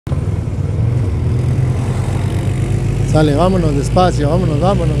Sale, vámonos despacio, vámonos.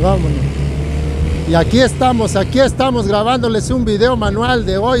 Y aquí estamos grabándoles un video manual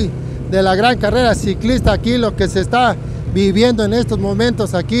de hoy, de la gran carrera ciclista, aquí lo que se está viviendo en estos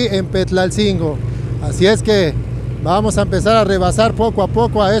momentos aquí en Petlalcingo. Así es que vamos a empezar a rebasar poco a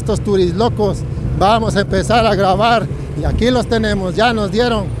poco a estos turistlocos, vamos a empezar a grabar y aquí los tenemos, ya nos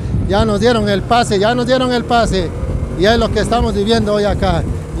dieron el pase, y es lo que estamos viviendo hoy acá.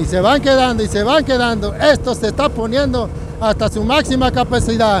 Y se van quedando, esto se está poniendo hasta su máxima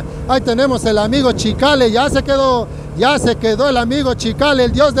capacidad. Ahí tenemos el amigo Chicale, ya se quedó el amigo Chicale,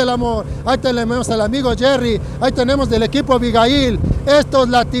 el dios del amor. Ahí tenemos el amigo Jerry, ahí tenemos del equipo Abigail. Estos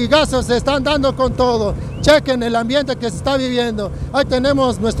latigazos se están dando con todo. Chequen el ambiente que se está viviendo. Ahí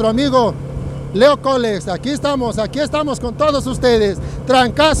tenemos nuestro amigo Leo Colex, aquí estamos con todos ustedes,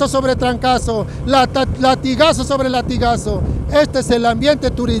 trancazo sobre trancazo, latigazo sobre latigazo. Este es el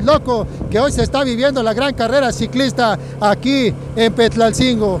ambiente turistloco que hoy se está viviendo la gran carrera ciclista aquí en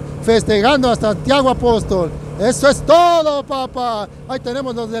Petlalcingo, festejando a Santiago Apóstol. Eso es todo, papá. Ahí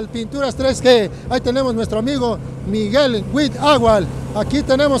tenemos los del Pinturas 3G, ahí tenemos nuestro amigo Miguel Huit Agual. Aquí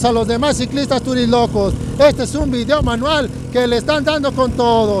tenemos a los demás ciclistas turistlocos. Este es un video manual que le están dando con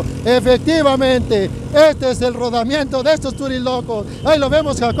todo. Efectivamente, este es el rodamiento de estos turistlocos. Ahí lo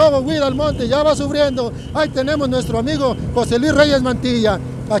vemos, Jacobo Huit Almonte, ya va sufriendo. Ahí tenemos nuestro amigo José Luis Reyes Mantilla.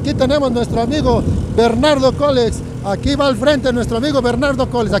 Aquí tenemos nuestro amigo Bernardo Colex. Aquí va al frente nuestro amigo Bernardo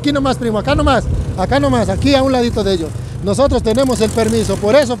Colex. Aquí nomás, primo, acá nomás, aquí a un ladito de ellos. Nosotros tenemos el permiso,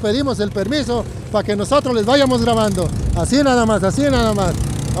 por eso pedimos el permiso, para que nosotros les vayamos grabando. Así nada más.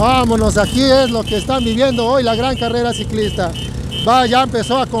 Vámonos, aquí es lo que están viviendo hoy la gran carrera ciclista. Ya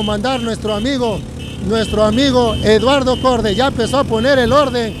empezó a comandar nuestro amigo Eduardo Corde, ya empezó a poner el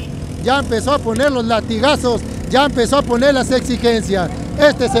orden, ya empezó a poner los latigazos, ya empezó a poner las exigencias.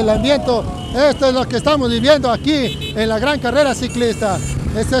 Este es el ambiente, esto es lo que estamos viviendo aquí en la gran carrera ciclista.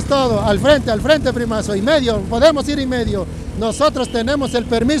 Esto es todo, al frente primazo, y medio, podemos ir y medio. Nosotros tenemos el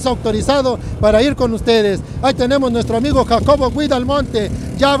permiso autorizado para ir con ustedes. Ahí tenemos nuestro amigo Jacobo Huit Almonte,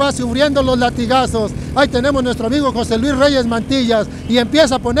 ya va sufriendo los latigazos. Ahí tenemos nuestro amigo José Luis Reyes Mantillas y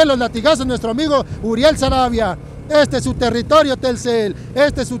empieza a poner los latigazos nuestro amigo Uriel Sarabia. Este es su territorio, Telcel,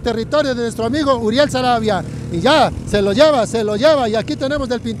 este es su territorio de nuestro amigo Uriel Sarabia. Y ya, se lo lleva. Y aquí tenemos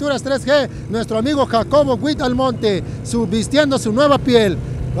del Pinturas 3G, nuestro amigo Jacobo Huit Almonte, vistiendo su nueva piel.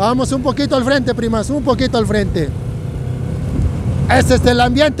 Vamos un poquito al frente, primas, un poquito al frente. Este es el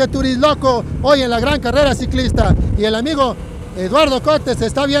ambiente turistloco hoy en la gran carrera ciclista. Y el amigo Eduardo Cote se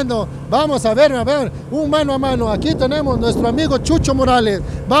está viendo. Vamos a ver, un mano a mano. Aquí tenemos nuestro amigo Chucho Morales.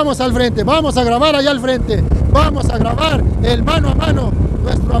 Vamos al frente, vamos a grabar allá al frente. Vamos a grabar el mano a mano.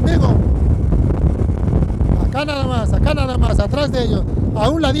 Nuestro amigo. Acá nada más, atrás de ellos. A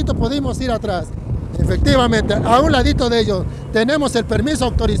un ladito podemos ir atrás. Efectivamente, a un ladito de ellos tenemos el permiso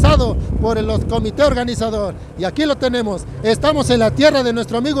autorizado por el comité organizador. Y aquí lo tenemos. Estamos en la tierra de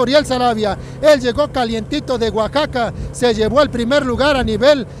nuestro amigo Uriel Sarabia. Él llegó calientito de Oaxaca, se llevó el primer lugar a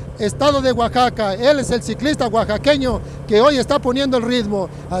nivel estado de Oaxaca. Él es el ciclista oaxaqueño que hoy está poniendo el ritmo.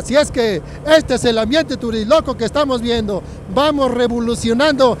 Así es que este es el ambiente turistloco que estamos viendo. Vamos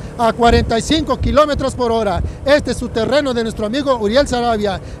revolucionando a 45 kilómetros por hora. Este es su terreno de nuestro amigo Uriel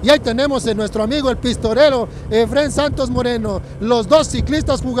Sarabia. Y ahí tenemos a nuestro amigo el pistolero Efren Santos Moreno. Los dos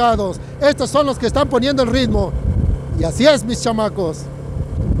ciclistas jugados. Estos son los que están poniendo el ritmo. Y así es, mis chamacos.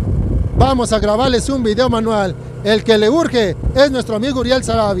 Vamos a grabarles un video manual. El que le urge es nuestro amigo Uriel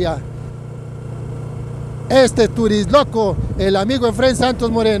Sarabia. Este turistloco, el amigo Efren Santos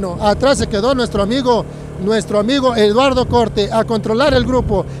Moreno. Atrás se quedó nuestro amigo Eduardo Corte a controlar el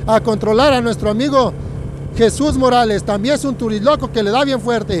grupo, a controlar a nuestro amigo Jesús Morales. También es un turistloco que le da bien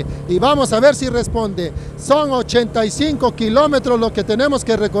fuerte y vamos a ver si responde. Son 85 kilómetros lo que tenemos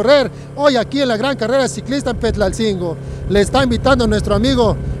que recorrer hoy aquí en la gran carrera ciclista en Petlalcingo. Le está invitando nuestro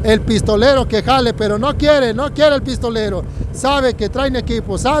amigo el pistolero que jale, pero no quiere el pistolero. Sabe que traen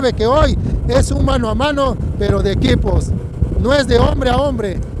equipo, sabe que hoy es un mano a mano, pero de equipos. No es de hombre a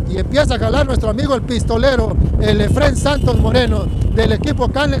hombre. Y empieza a jalar nuestro amigo el pistolero, el Efren Santos Moreno, del equipo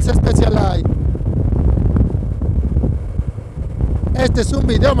Canex Specialized. Este es un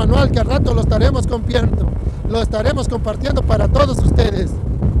video manual que al rato lo estaremos compartiendo para todos ustedes.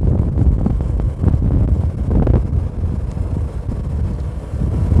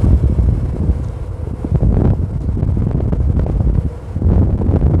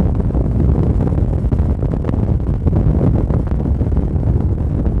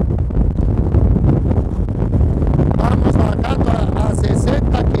 Vamos bajando a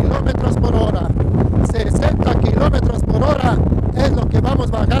 60 kilómetros por hora. 60 kilómetros por hora es lo que vamos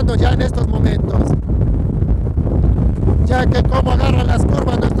bajando ya en estos momentos. Vea que cómo agarra las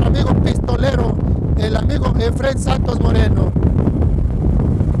curvas nuestro amigo pistolero, el amigo Efren Santos Moreno.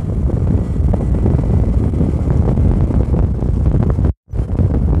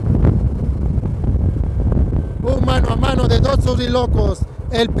 Un mano a mano de dos turilocos,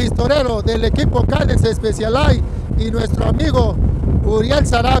 el pistolero del equipo Cales Specialized y nuestro amigo Uriel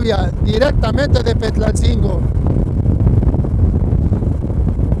Sarabia, directamente de Petlalcingo.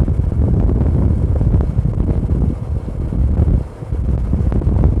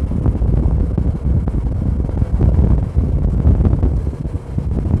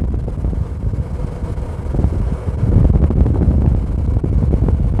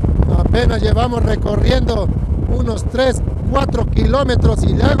 Apenas llevamos recorriendo unos 3-4 kilómetros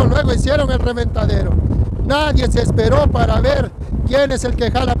y luego hicieron el reventadero. Nadie se esperó para ver quién es el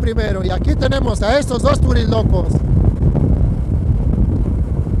que jala primero. Y aquí tenemos a estos dos turilocos.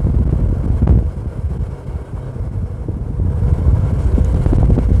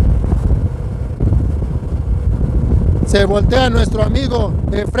 Se voltea nuestro amigo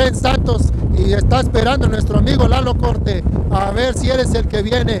Efren Santos y está esperando a nuestro amigo Lalo Corte a ver si él es el que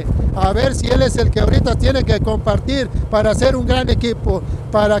viene, a ver si él es el que ahorita tiene que compartir para hacer un gran equipo,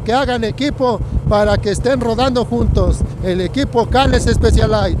 para que hagan equipo, para que estén rodando juntos, el equipo Cales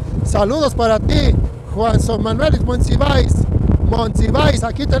Specialized. Saludos para ti, Juan Son Manuel Monsiváis,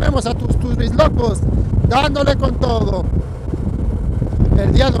 aquí tenemos a tus turilocos dándole con todo.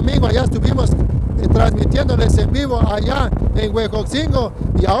 El día domingo allá estuvimos transmitiéndoles en vivo allá en Petlalcingo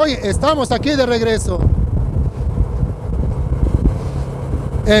y hoy estamos aquí de regreso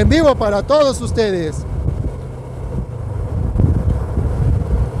en vivo para todos ustedes.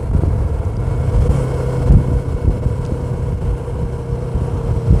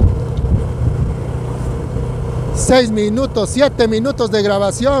 Seis minutos, 7 minutos de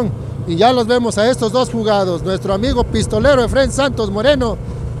grabación y ya los vemos a estos dos jugados, nuestro amigo pistolero Efren Santos Moreno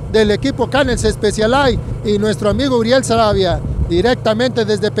del equipo Cales Specialized y nuestro amigo Uriel Sarabia, directamente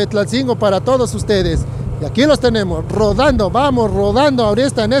desde Petlalcingo para todos ustedes. Y aquí los tenemos, rodando, vamos rodando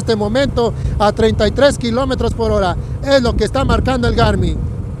ahorita en este momento a 33 kilómetros por hora. Es lo que está marcando el Garmin.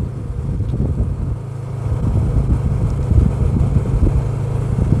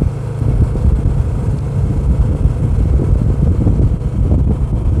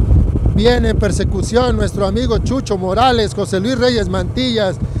 Viene en persecución nuestro amigo Chucho Morales, José Luis Reyes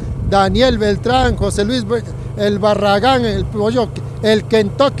Mantillas, Daniel Beltrán, José Luis el Barragán, el Pollo, el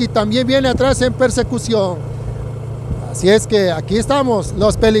Kentucky también viene atrás en persecución. Así es que aquí estamos.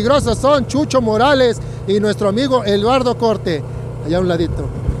 Los peligrosos son Chucho Morales y nuestro amigo Eduardo Corte. Allá a un ladito.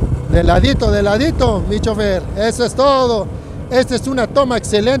 De ladito, mi chofer. Eso es todo. Esta es una toma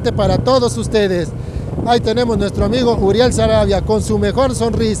excelente para todos ustedes. Ahí tenemos nuestro amigo Uriel Sarabia con su mejor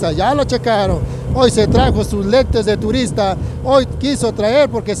sonrisa. Ya lo checaron. Hoy se trajo sus lentes de turista. Hoy quiso traer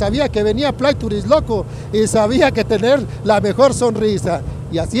porque sabía que venía Play Turis Loco y sabía que tener la mejor sonrisa.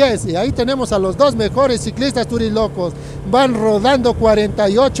 Y así es. Y ahí tenemos a los dos mejores ciclistas Turis Locos. Van rodando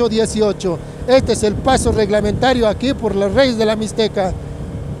 48-18. Este es el paso reglamentario aquí por los Reyes de la Mixteca.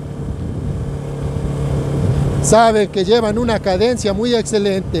 Saben que llevan una cadencia muy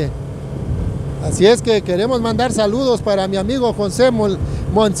excelente. Así es que queremos mandar saludos para mi amigo José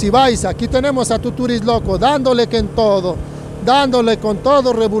Monsiváis. Aquí tenemos a tu Turis Loco, dándole con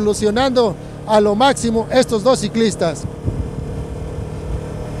todo, revolucionando a lo máximo estos dos ciclistas.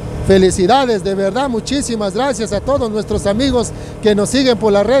 Felicidades, de verdad, muchísimas gracias a todos nuestros amigos que nos siguen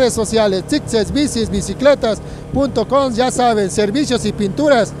por las redes sociales. Tixes, bicis, bicicletas.com, ya saben, servicios y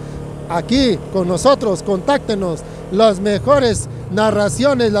pinturas. Aquí con nosotros, contáctenos. Las mejores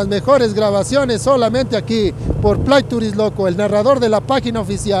narraciones, las mejores grabaciones solamente aquí por Play Turis Loco, el narrador de la página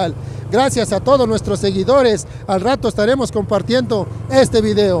oficial. Gracias a todos nuestros seguidores. Al rato estaremos compartiendo este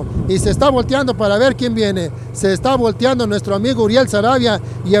video y se está volteando para ver quién viene. Se está volteando nuestro amigo Uriel Sarabia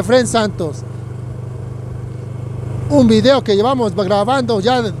y Efren Santos. Un video que llevamos grabando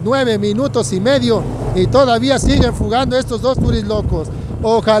ya 9 minutos y medio y todavía siguen fugando estos dos Turis Locos.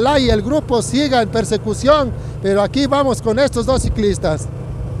 Ojalá y el grupo siga en persecución, pero aquí vamos con estos dos ciclistas.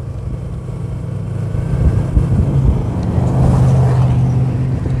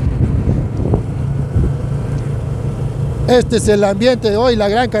 Este es el ambiente de hoy, la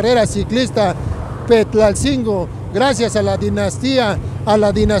gran carrera ciclista Petlalcingo. Gracias a la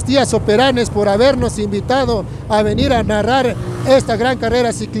dinastía Soperanes por habernos invitado a venir a narrar esta gran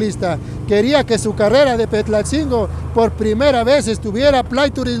carrera ciclista. Quería que su carrera de Petlalcingo por primera vez estuviera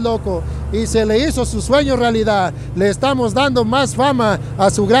Play Turis Loco y se le hizo su sueño realidad. Le estamos dando más fama a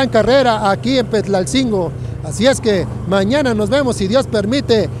su gran carrera aquí en Petlalcingo. Así es que mañana nos vemos, si Dios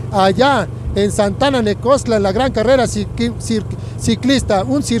permite, allá en Santana Necostla, en la gran carrera ciclista,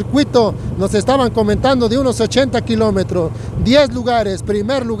 un circuito, nos estaban comentando, de unos 80 kilómetros, 10 lugares.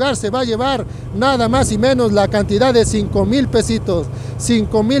 Primer lugar se va a llevar nada más y menos la cantidad de 5,000 pesitos,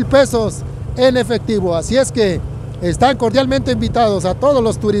 5,000 pesos en efectivo. Así es que están cordialmente invitados a todos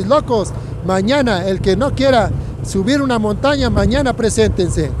los turistlocos. Mañana, el que no quiera subir una montaña, mañana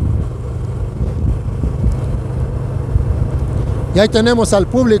preséntense. Y ahí tenemos al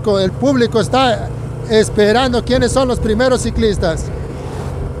público. El público está esperando quiénes son los primeros ciclistas.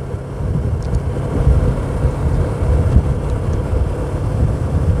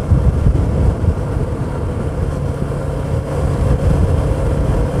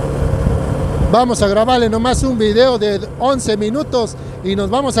 Vamos a grabarle nomás un video de 11 minutos y nos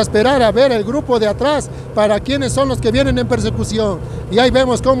vamos a esperar a ver el grupo de atrás para quiénes son los que vienen en persecución. Y ahí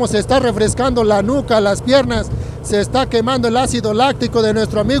vemos cómo se está refrescando la nuca, las piernas, se está quemando el ácido láctico de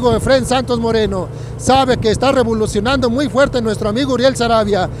nuestro amigo Efrén Santos Moreno. Sabe que está revolucionando muy fuerte nuestro amigo Uriel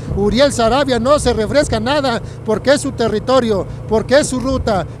Sarabia. Uriel Sarabia no se refresca nada porque es su territorio, porque es su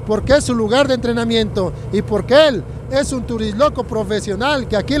ruta, porque es su lugar de entrenamiento y porque él es un turistloco profesional,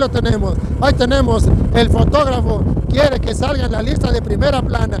 que aquí lo tenemos. Ahí tenemos el fotógrafo, quiere que salga en la lista de primera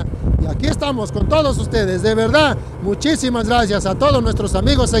plana. Y aquí estamos con todos ustedes. De verdad, muchísimas gracias a todos nuestros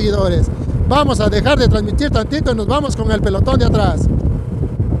amigos seguidores. Vamos a dejar de transmitir tantito y nos vamos con el pelotón de atrás.